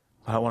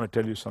 I want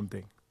to tell you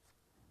something.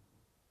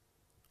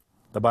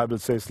 The Bible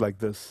says like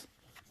this.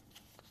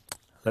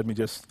 Let me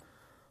just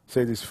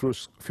say these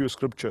few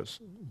scriptures.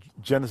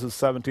 Genesis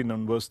 17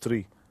 and verse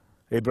 3.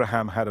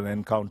 Abraham had an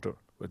encounter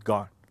with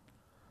God.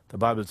 The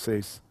Bible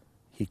says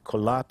he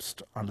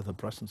collapsed under the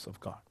presence of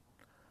God.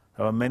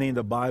 There are many in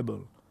the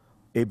Bible.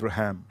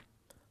 Abraham,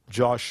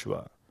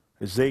 Joshua,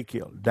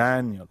 Ezekiel,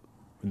 Daniel.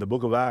 In the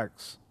book of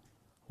Acts,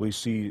 we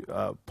see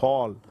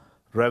Paul,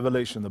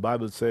 Revelation. The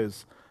Bible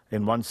says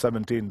in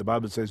 1:17, the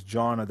Bible says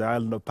John at the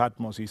island of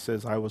Patmos, he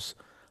says I was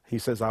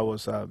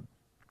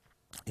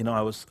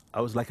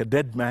like a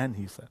dead man,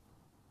 he said.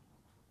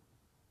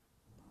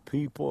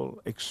 People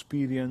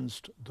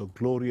experienced the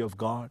glory of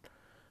God,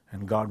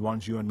 and God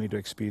wants you and me to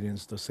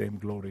experience the same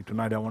glory.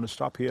 Tonight I want to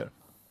stop here.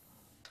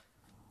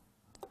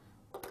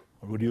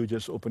 Or would you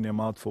just open your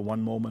mouth for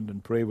one moment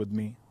and pray with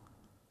me?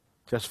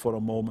 Just for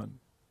a moment.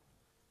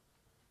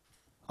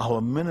 Our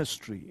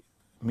ministry,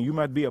 you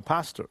might be a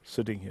pastor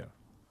sitting here,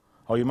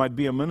 or you might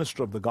be a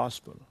minister of the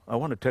gospel. I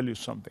want to tell you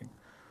something.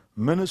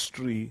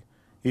 Ministry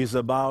is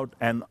about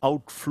an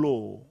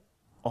outflow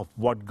of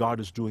what God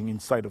is doing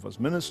inside of us.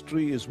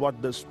 Ministry is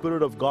what the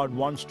Spirit of God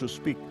wants to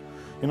speak.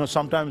 You know,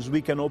 sometimes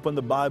we can open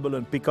the Bible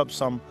and pick up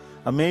some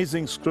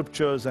amazing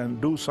scriptures and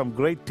do some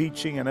great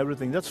teaching and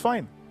everything. That's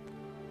fine.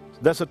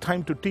 That's a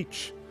time to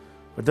teach,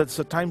 but that's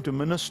a time to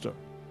minister.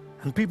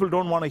 And people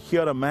don't want to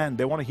hear a man,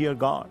 they want to hear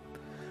God.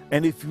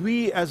 And if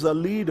we as a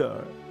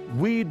leader,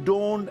 we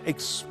don't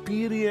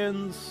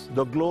experience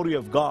the glory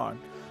of God,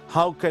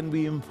 how can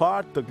we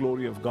impart the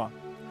glory of God?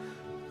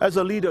 As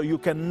a leader, you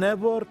can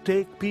never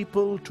take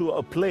people to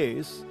a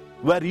place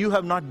where you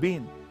have not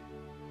been.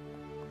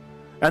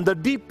 And the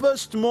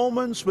deepest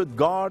moments with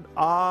God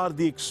are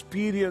the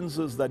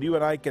experiences that you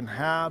and I can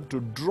have to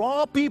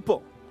draw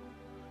people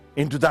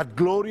into that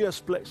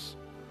glorious place.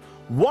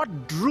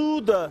 What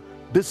drew the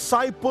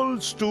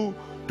disciples to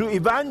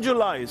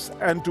evangelize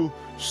and to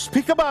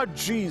speak about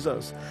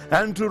Jesus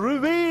and to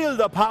reveal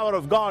the power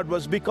of God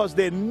was because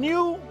they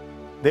knew,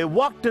 they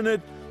walked in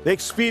it, they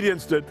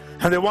experienced it,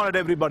 and they wanted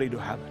everybody to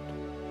have it.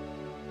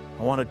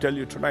 I want to tell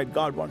you tonight,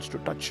 God wants to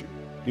touch you.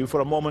 You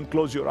for a moment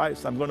close your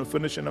eyes. I'm going to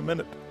finish in a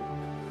minute.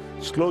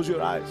 Just close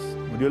your eyes.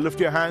 Would you lift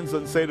your hands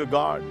and say to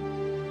God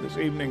this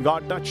evening,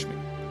 God, touch me.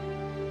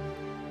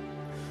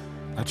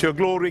 Let your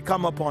glory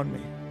come upon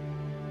me.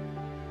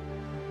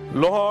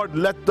 Lord,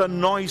 let the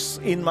noise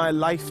in my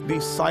life be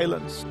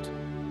silenced.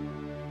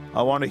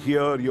 I want to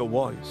hear your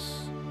voice.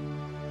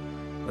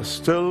 A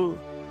still,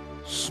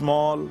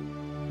 small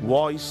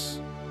voice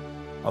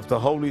of the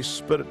Holy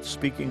Spirit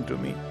speaking to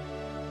me.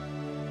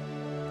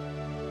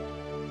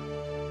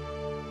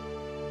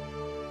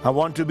 I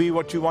want to be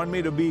what you want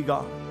me to be,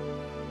 God.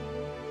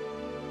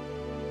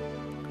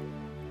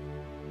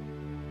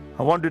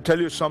 I want to tell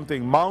you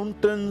something.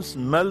 Mountains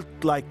melt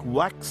like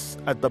wax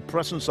at the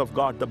presence of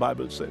God, the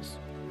Bible says.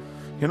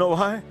 You know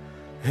why?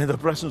 In the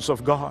presence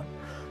of God.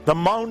 The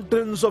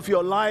mountains of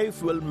your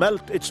life will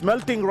melt. It's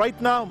melting right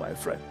now, my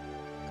friend.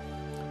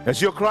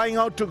 As you're crying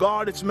out to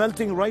God, it's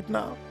melting right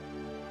now.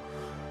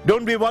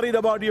 Don't be worried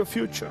about your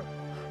future.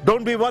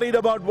 Don't be worried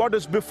about what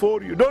is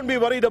before you. Don't be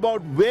worried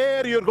about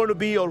where you're going to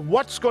be or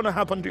what's going to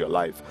happen to your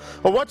life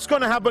or what's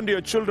going to happen to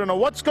your children or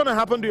what's going to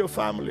happen to your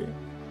family.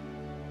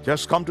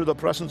 Just come to the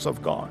presence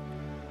of God.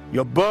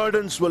 Your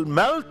burdens will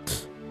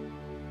melt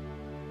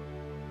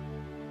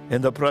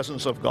in the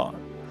presence of God.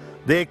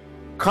 They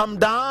come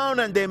down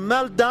and they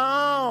melt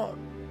down.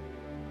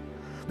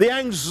 The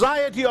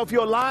anxiety of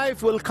your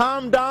life will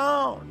calm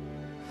down.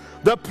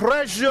 The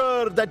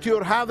pressure that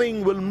you're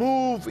having will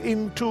move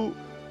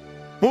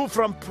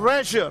from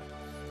pressure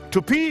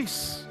to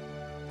peace.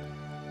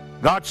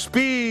 God's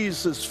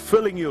peace is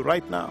filling you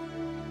right now.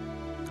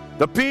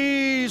 The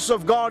peace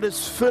of God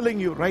is filling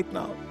you right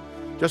now.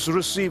 Just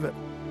receive it.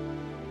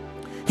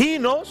 He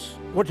knows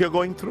what you're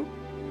going through.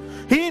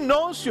 He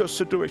knows your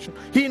situation.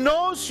 He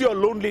knows your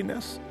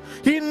loneliness.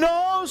 He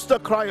knows the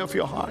cry of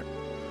your heart.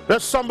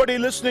 There's somebody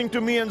listening to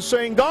me and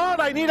saying,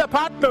 God, I need a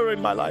partner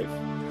in my life.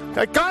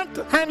 I can't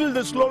handle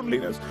this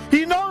loneliness.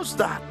 He knows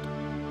that.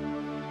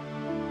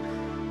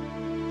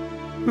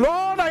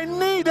 Lord, I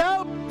need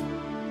help.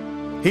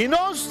 He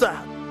knows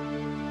that.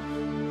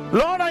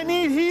 Lord, I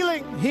need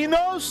healing. He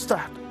knows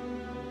that.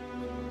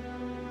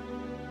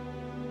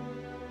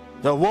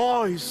 The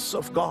voice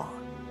of God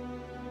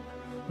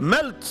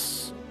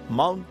melts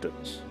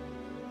mountains.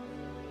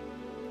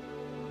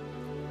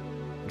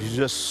 You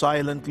just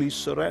silently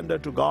surrender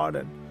to God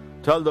and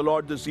tell the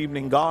Lord this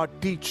evening, God,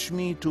 teach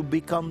me to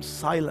become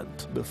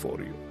silent before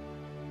you.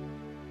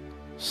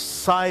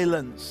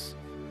 Silence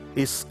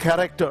is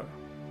character.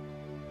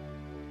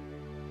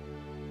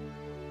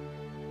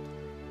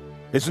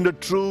 Isn't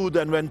it true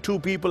that when two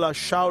people are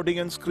shouting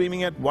and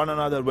screaming at one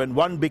another, when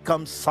one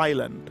becomes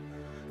silent,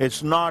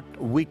 It's not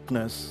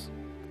weakness,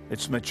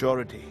 it's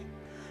maturity.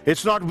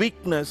 It's not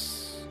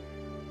weakness,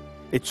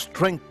 it's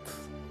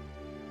strength.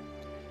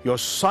 Your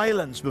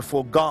silence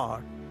before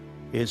God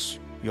is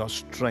your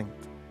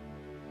strength.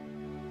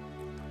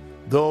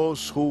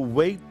 Those who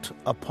wait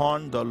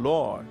upon the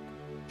Lord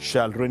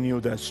shall renew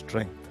their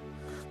strength.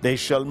 They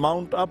shall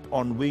mount up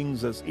on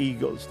wings as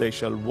eagles. They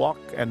shall walk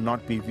and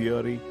not be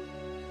weary.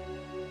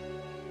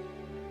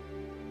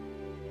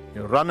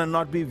 You run and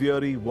not be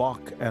weary,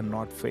 walk and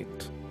not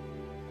faint.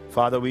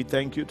 Father, we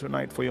thank you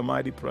tonight for your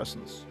mighty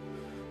presence.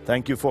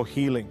 Thank you for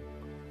healing.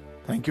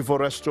 Thank you for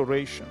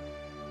restoration.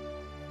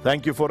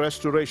 Thank you for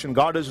restoration.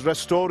 God is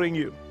restoring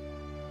you.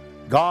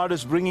 God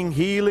is bringing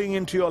healing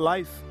into your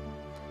life.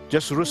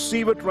 Just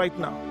receive it right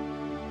now.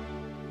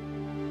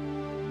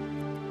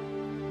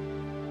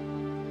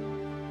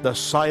 The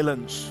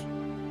silence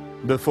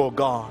before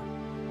God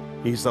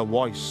is the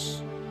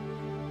voice.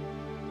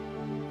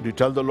 Do you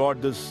tell the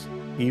Lord this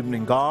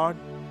evening, God,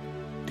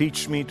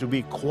 teach me to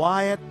be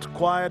quiet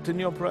in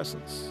your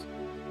presence.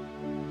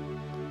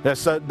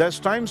 There's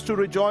times to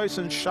rejoice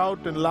and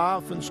shout and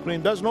laugh and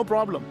scream. There's no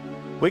problem.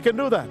 We can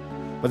do that.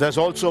 But there's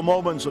also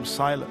moments of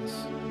silence.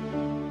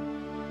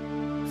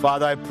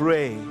 Father, I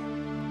pray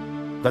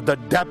that the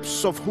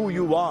depths of who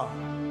you are,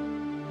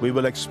 we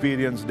will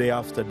experience day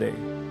after day.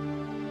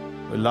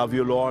 We love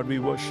you, Lord. We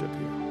worship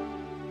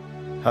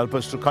you. Help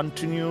us to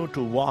continue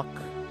to walk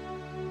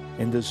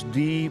in this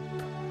deep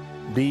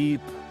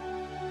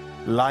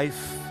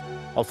life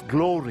of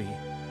glory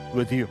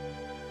with you.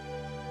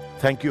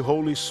 Thank you,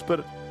 Holy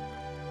Spirit,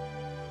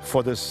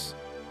 for this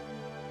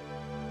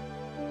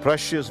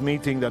precious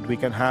meeting that we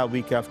can have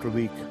week after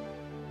week.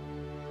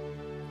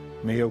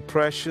 May your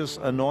precious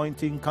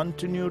anointing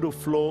continue to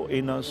flow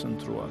in us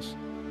and through us.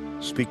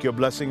 Speak your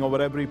blessing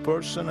over every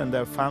person and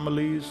their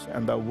families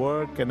and their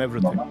work and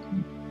everything.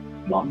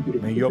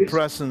 May your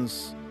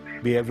presence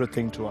be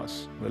everything to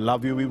us. We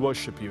love you, we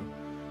worship you.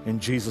 In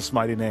Jesus'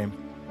 mighty name.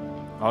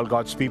 All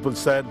God's people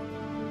said,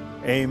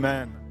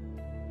 Amen.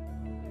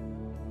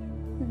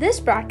 This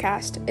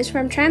broadcast is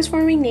from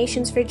Transforming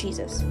Nations for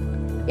Jesus.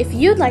 If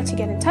you'd like to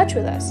get in touch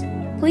with us,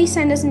 please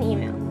send us an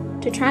email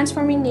to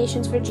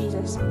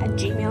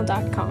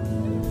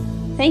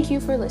transformingnationsforjesus@gmail.com. Thank you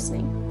for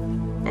listening,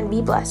 and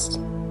be blessed.